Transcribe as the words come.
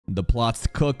The plot's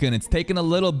cooking. It's taken a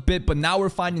little bit, but now we're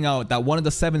finding out that one of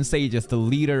the 7 sages, the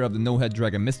leader of the No-Head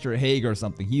Dragon, Mr. Haig or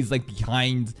something, he's like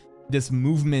behind this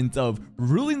movement of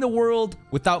ruling the world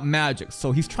without magic.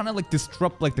 So he's trying to like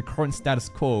disrupt like the current status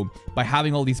quo by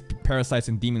having all these parasites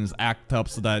and demons act up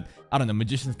so that, I don't know,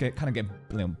 magicians kind of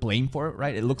get blamed for it,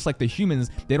 right? It looks like the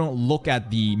humans, they don't look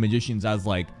at the magicians as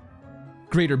like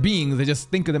greater beings. They just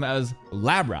think of them as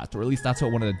lab rats, or at least that's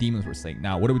what one of the demons were saying.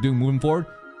 Now, what are we doing moving forward?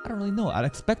 I don't really know. I'd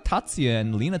expect Tatsuya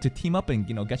and Lena to team up and,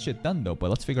 you know, get shit done though. But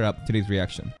let's figure out today's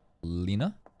reaction.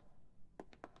 Lena?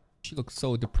 She looks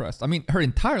so depressed. I mean, her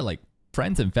entire, like,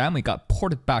 friends and family got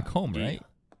ported back home, right?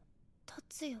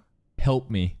 Tatsuya. Help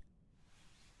me.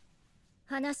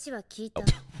 Oh,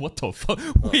 what the fuck?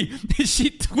 Wait,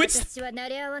 she switched?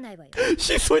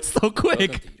 She switched so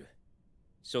quick.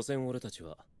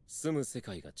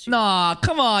 Nah,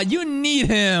 come on. You need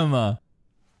him.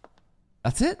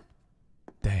 That's it?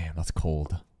 Damn, that's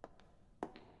cold.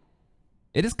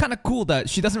 It is kind of cool that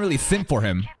she doesn't really simp for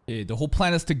him. The whole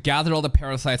plan is to gather all the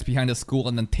parasites behind the school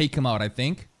and then take him out, I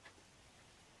think.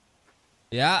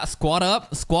 Yeah, squat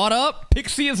up, squat up.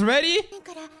 Pixie is ready.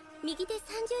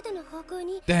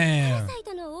 Damn.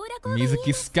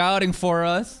 Mizuki's scouting for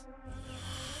us.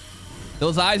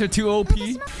 Those eyes are too OP.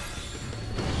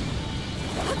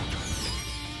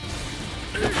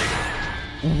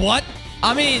 What?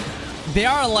 I mean, they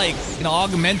are like, you know,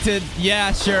 augmented.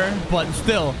 Yeah, sure, but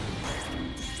still.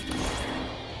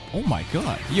 Oh my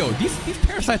god. Yo, these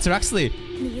parasites are actually...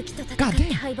 God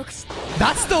damn.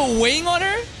 That's still weighing on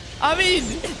her? I mean,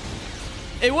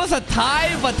 it was a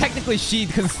tie, but technically she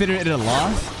considered it a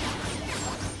loss.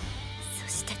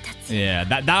 Yeah,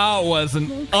 that was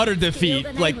an utter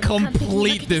defeat. Like,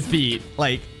 complete defeat.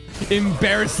 Like,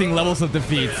 embarrassing levels of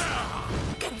defeat.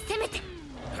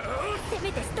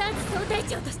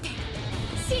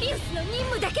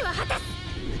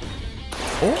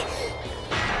 Oh.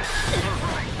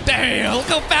 Damn, look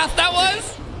how fast that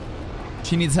was.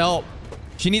 She needs help.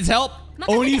 She needs help.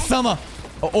 Oni-sama.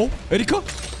 Oh, Erika.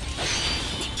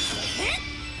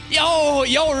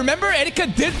 Yo, remember Erika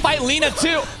did fight Lena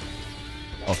too.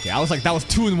 Okay, I was like, that was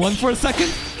 2 in 1 for a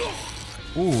second.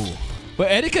 Ooh.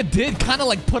 But Erika did kind of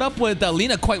like put up with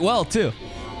Lena quite well too.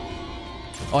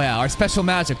 Oh yeah, our special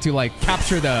magic to like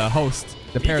capture the host,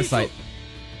 the parasite.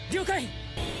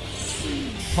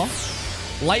 Huh?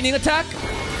 Lightning attack?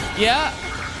 Yeah.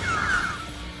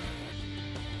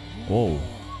 Whoa.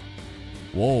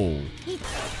 Whoa.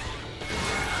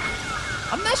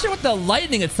 I'm not sure what the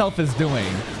lightning itself is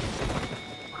doing.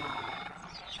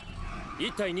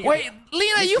 Wait,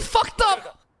 Lena, you fucked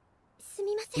up!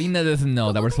 Lena doesn't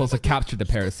know that we're supposed to capture the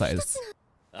parasites.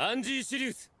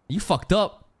 You fucked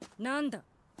up. Yeah,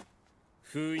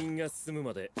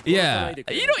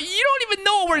 you don't even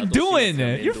know what we're doing.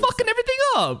 You're fucking everything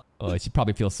up. Oh, she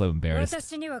probably feels so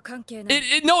embarrassed.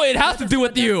 No, it has to do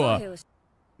with you.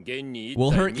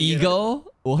 Will her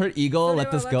ego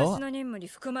let this go?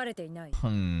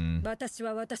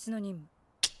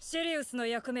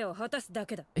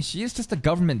 She is just a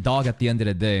government dog at the end of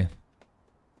the day.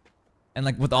 And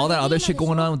like with all that other shit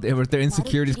going on, with their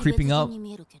insecurities creeping up,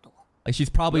 like she's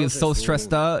probably so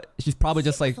stressed out. She's probably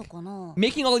just like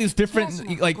making all these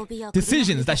different like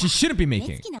decisions that she shouldn't be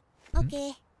making.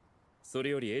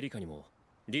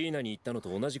 Yeah,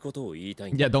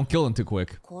 don't kill them too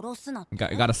quick. You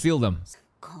gotta seal them.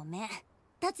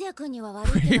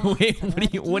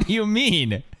 Wait, what do you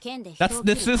mean?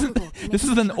 This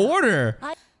is an order.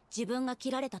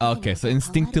 Okay, so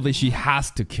instinctively she has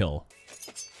to kill.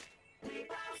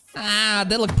 Ah,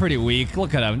 they look pretty weak.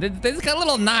 Look at them. They just got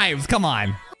little knives. Come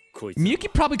on.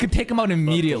 Miyuki probably could take them out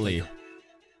immediately.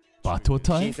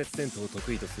 Batotai?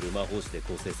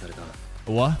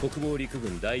 What?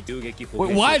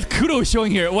 Wait, why is Kuro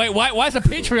showing here? Wait, why is the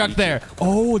patriarch there?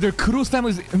 Oh, they're Kuro's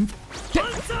family's...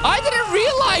 I didn't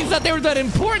realize that they were that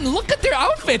important. Look at their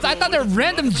outfits. I thought they were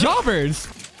random jobbers.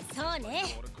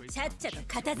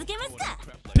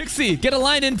 Pixie, get a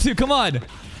line in too. Come on.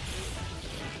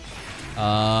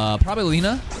 Probably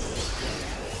Lena.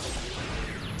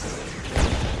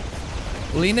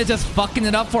 Lena just fucking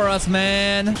it up for us,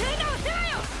 man.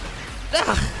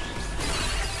 Ugh.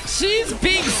 She's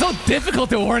being so difficult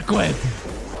to work with.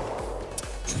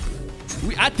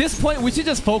 At this point, we should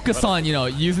just focus on, you know,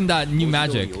 using that new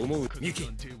magic.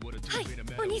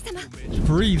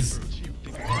 Freeze.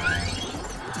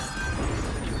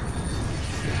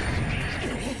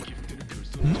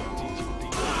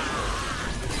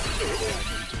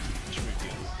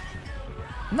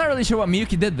 I'm not really sure what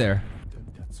Miyuki did there.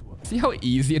 See how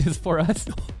easy it is for us?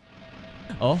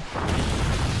 Oh.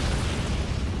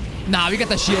 Nah, we got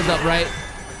the shield up, right?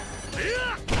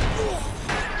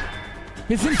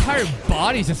 His entire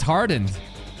body's just hardened.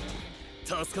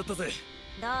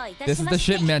 This is the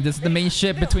ship, man. This is the main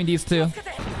ship between these two.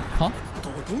 Huh?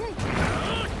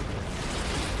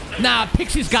 Nah,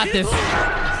 Pixie's got this.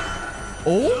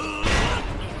 Oh?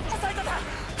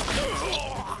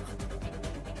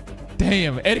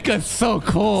 Damn, Erika's so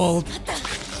cold.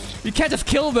 You can't just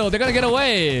kill though. They're gonna get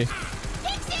away.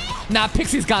 Nah,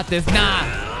 Pixie's got this. Nah.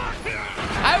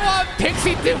 I want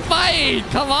Pixie to fight.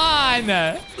 Come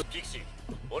on.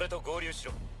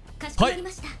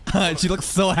 She looks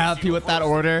so happy with that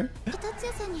order.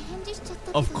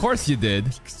 Of course you did.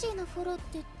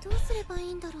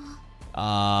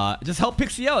 Just help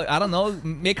Pixie out. I don't know.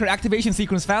 Make her activation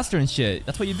sequence faster and shit.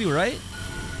 That's what you do, right?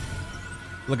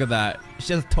 Look at that.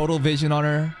 She has total vision on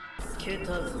her.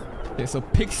 Okay, so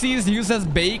Pixie is used as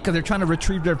bait because they're trying to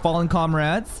retrieve their fallen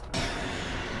comrades.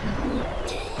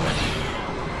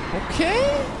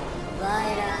 Okay.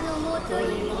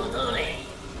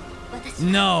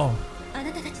 No.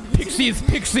 Pixie is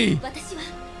Pixie.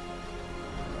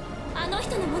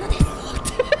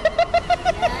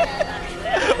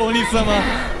 Oni-sama.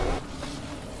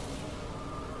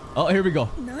 Oh, here we go.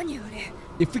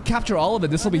 If we capture all of it,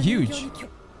 this will be huge.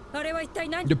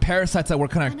 The parasites that we're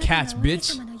gonna catch,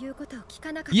 bitch.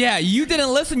 Yeah, you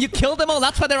didn't listen. You killed them all.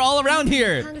 That's why they're all around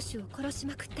here.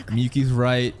 Miyuki's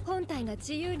right.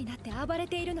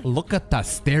 Look at that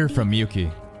stare from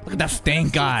Miyuki. Look at that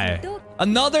stank guy.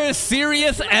 Another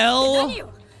serious L.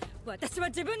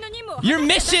 Your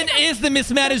mission is the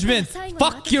mismanagement.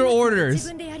 Fuck your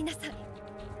orders.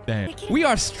 Damn. We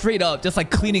are straight up just like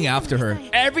cleaning after her.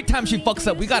 Every time she fucks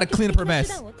up, we gotta clean up her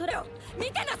mess.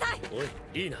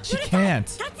 She can't.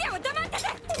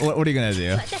 What are you gonna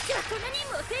do?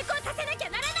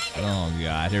 Oh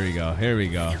god, here we go. Here we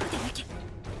go.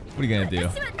 What are you gonna do?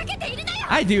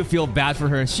 I do feel bad for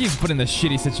her. She's put in a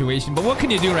shitty situation, but what can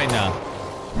you do right now?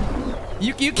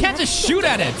 You can't just shoot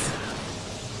at it.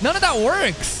 None of that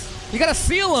works. You gotta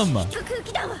seal him.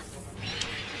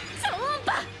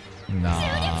 Nah.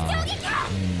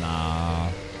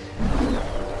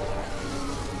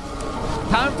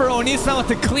 Time for Oni-sama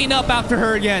to clean up after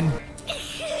her again.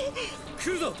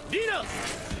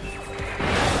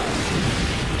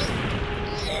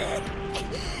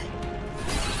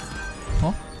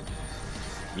 Huh?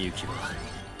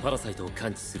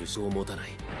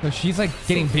 So she's like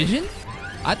getting vision?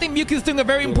 I think Miyuki's doing a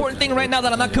very important thing right now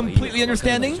that I'm not completely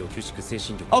understanding.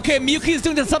 Okay, Miyuki's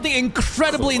doing something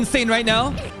incredibly insane right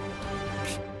now.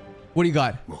 What do you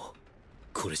got?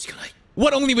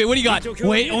 What only way? What do you got?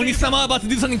 Wait, Oni-sama about to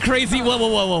do something crazy.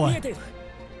 Whoa.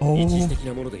 Oh.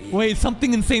 Wait,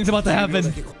 something insane is about to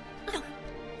happen.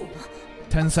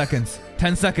 10 seconds.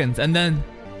 10 seconds. And then...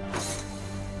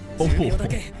 Oh.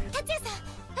 Okay.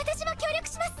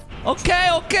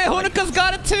 Honoka's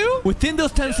got it too. Within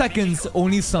those 10 seconds,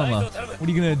 Oni-sama, what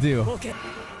are you gonna do?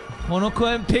 Honoko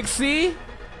and Pixie?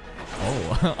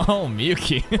 Oh,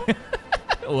 Miyuki.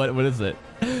 What is it?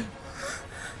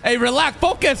 Hey, relax.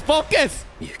 Focus.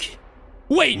 Miyuki.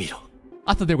 Wait.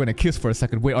 I thought they were gonna kiss for a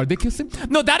second. Wait, are they kissing?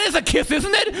 No, that is a kiss,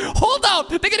 isn't it? Hold up.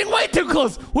 They're getting way too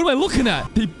close. What am I looking at?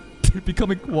 They're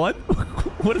becoming what?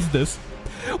 What is this?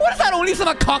 What is that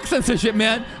Oni-sama cock censorship,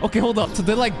 man? Okay, hold up. So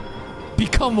they're like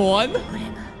become one?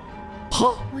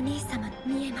 Huh?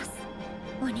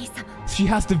 She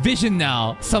has the vision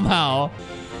now, somehow.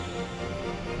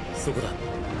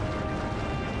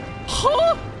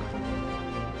 Huh?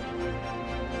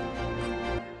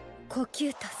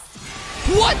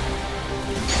 What?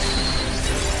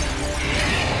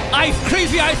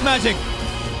 Crazy ice magic.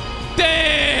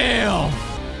 Damn.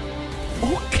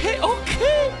 Okay.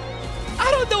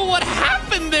 I don't know what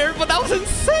happened there, but that was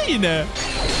insane.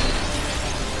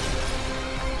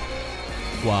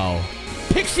 Wow.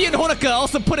 Pixie and Honoka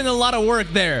also put in a lot of work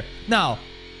there. Now,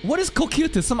 what is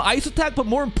COCYTUS? Some ice attack, but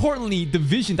more importantly, the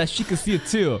vision that she could see it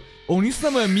too.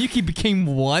 Oni-sama and Miyuki became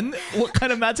one? What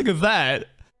kind of magic is that?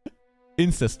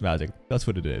 Incest magic. That's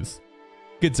what it is.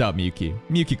 Good job, Miyuki.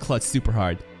 Miyuki clutched super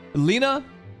hard. Lena,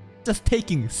 just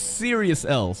taking serious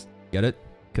L's. Get it?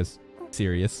 Because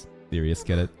serious,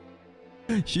 get it?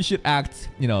 She should act,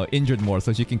 injured more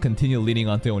so she can continue leaning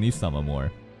onto Oni-sama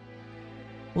more.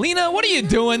 Lena, what are you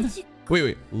doing?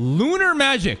 Wait. Lunar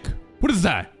magic. What is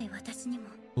that?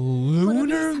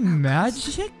 Lunar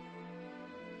magic?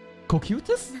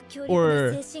 COCYTUS?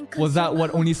 Or was that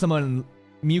what Oni-sama and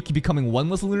Miyuki becoming one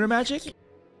was lunar magic?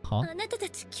 Huh?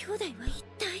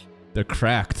 They're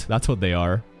cracked. That's what they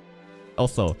are.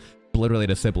 Also,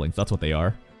 blood-related siblings. That's what they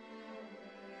are.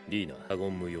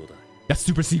 That's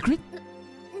super secret?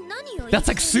 That's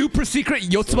like super secret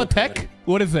Yotsuba tech?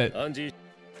 What is it?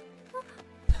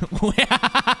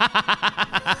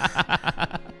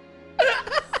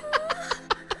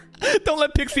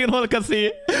 Pixie and Mahouka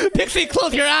see. Pixie,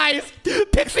 close your eyes.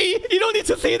 Pixie, you don't need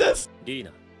to see this.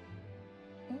 Lina.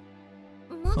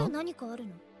 まだ何かある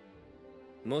の？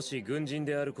もし軍人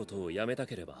であることをやめた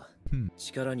ければ、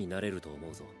力になれると思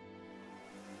うぞ。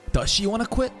Does she want to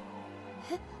quit?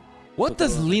 What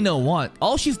does Lina want?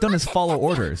 All she's done is follow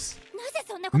orders.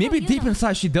 Maybe deep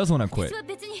inside she does want to quit.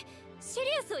 別にシリ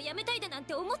アスをやめたいだなん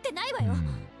て思ってないわよ。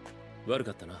悪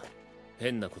かったな。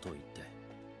変なことを言って。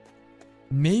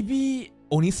Maybe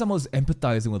Onisama was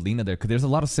empathizing with Lina there because there's a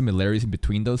lot of similarities in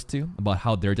between those two about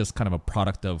how they're just kind of a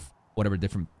product of whatever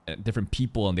different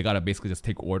people and they gotta basically just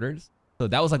take orders. So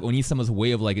that was like Onisama's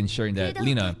way of like ensuring that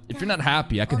Lina, if you're not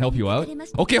happy, I can help you out.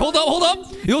 Okay, hold up.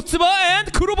 Yotsuba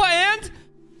and Kuroba and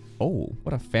oh,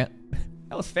 what a that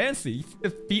was fancy. The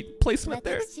feet placement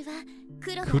there.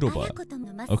 Kuroba.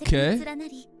 Okay.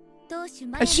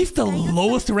 And she's the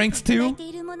lowest ranked too.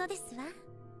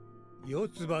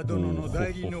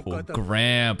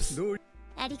 Gramps.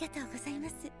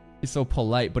 She's so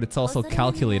polite, but it's also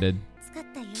calculated.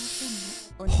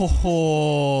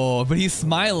 Oh, but he's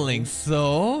smiling,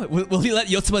 so... Will he let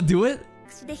Yotsuba do it?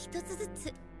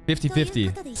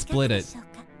 50-50. Split it.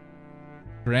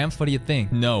 Gramps, what do you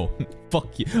think? No.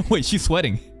 Fuck you. Wait, she's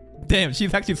sweating. Damn,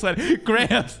 she's actually sweating.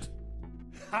 Gramps!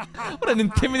 What an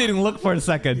intimidating look for a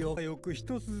second.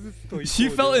 She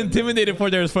felt intimidated for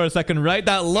a second, right?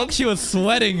 That look, she was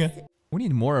sweating. We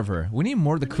need more of her. We need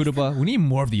more of the Kuroba. We need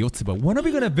more of the Yotsuba. When are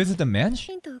we gonna visit the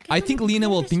mansion? I think Lina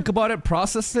will think about it,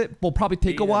 process it. Will probably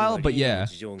take a while, but yeah.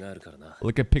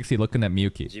 Look at Pixie looking at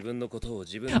Miyuki.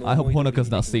 I hope Honoka's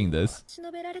not seeing this.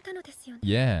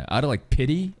 Yeah, out of like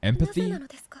pity, empathy.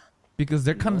 Because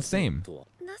they're kind of the same.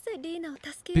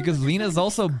 Because Lina's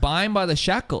also bound by the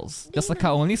shackles, just like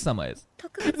how Onisama is.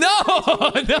 No,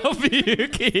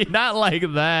 Miyuki, not like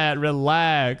that.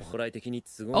 Relax.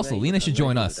 Also, Lina should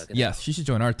join us. Yes, she should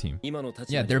join our team.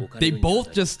 Yeah, they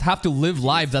both just have to live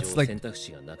lives that's like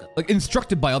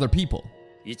instructed by other people.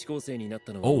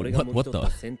 Oh,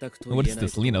 what is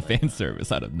this Lina fan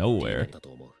service out of nowhere?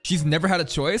 She's never had a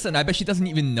choice, and I bet she doesn't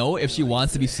even know if she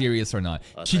wants to be serious or not.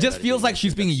 She just feels like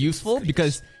she's being useful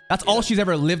because that's all she's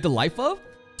ever lived a life of.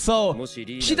 So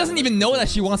she doesn't even know that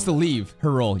she wants to leave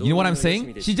her role. You know what I'm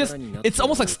saying? She just, it's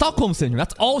almost like Stockholm Syndrome.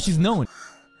 That's all she's known.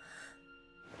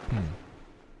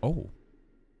 Oh,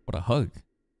 what a hug.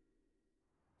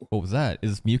 What was that?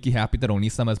 Is Miyuki happy that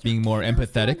Onisama is being more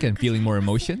empathetic and feeling more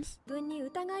emotions?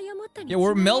 Yeah,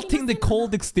 we're melting the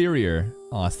cold exterior.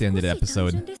 Oh, it's the end of the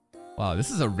episode. Wow,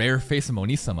 this is a rare face of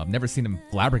Onisama. I've never seen him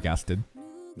flabbergasted.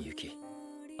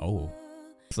 Oh,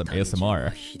 some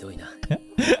ASMR.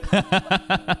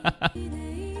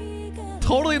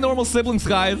 Totally normal siblings,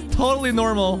 guys. Totally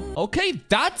normal. Okay,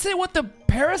 that's it with the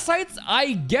parasites.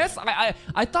 I guess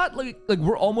I thought like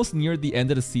we're almost near the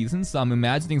end of the season, so I'm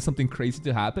imagining something crazy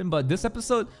to happen. But this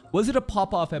episode, was it a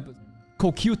pop-off episode?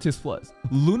 COCYTUS was.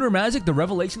 Lunar magic, the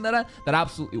revelation that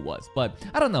absolutely was. But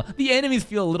I don't know. The enemies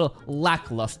feel a little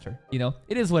lackluster. You know,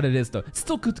 it is what it is though. It's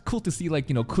still cool to see like,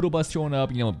 you know, Kuroba showing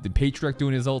up, you know, the Patriarch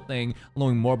doing his whole thing,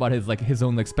 knowing more about his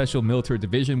own like special military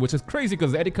division, which is crazy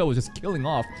because Erika was just killing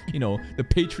off, you know, the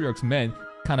Patriarch's men.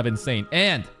 Kind of insane.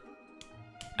 And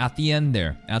at the end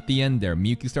there,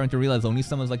 Miyuki's starting to realize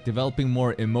Onisama is like developing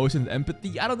more emotions,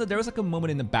 empathy. I don't know. There was like a moment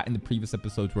in the previous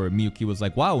episodes where Miyuki was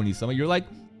like, "Wow, Onisama, you're like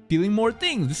feeling more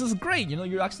things. This is great. You know,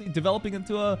 you're actually developing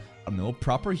into a, I don't know,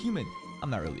 proper human." I'm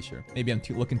not really sure. Maybe I'm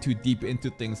looking too deep into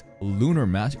things. Lunar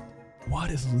magic. What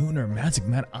is lunar magic,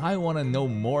 man? I want to know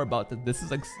more about that. This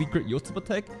is like secret Yotsuba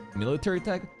tech, military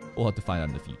tech. We'll have to find out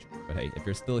in the future. But hey, if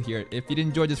you're still here, if you did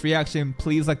enjoy this reaction,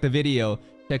 please like the video.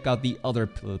 Check out the other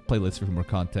playlists for more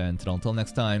content. And until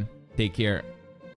next time, take care.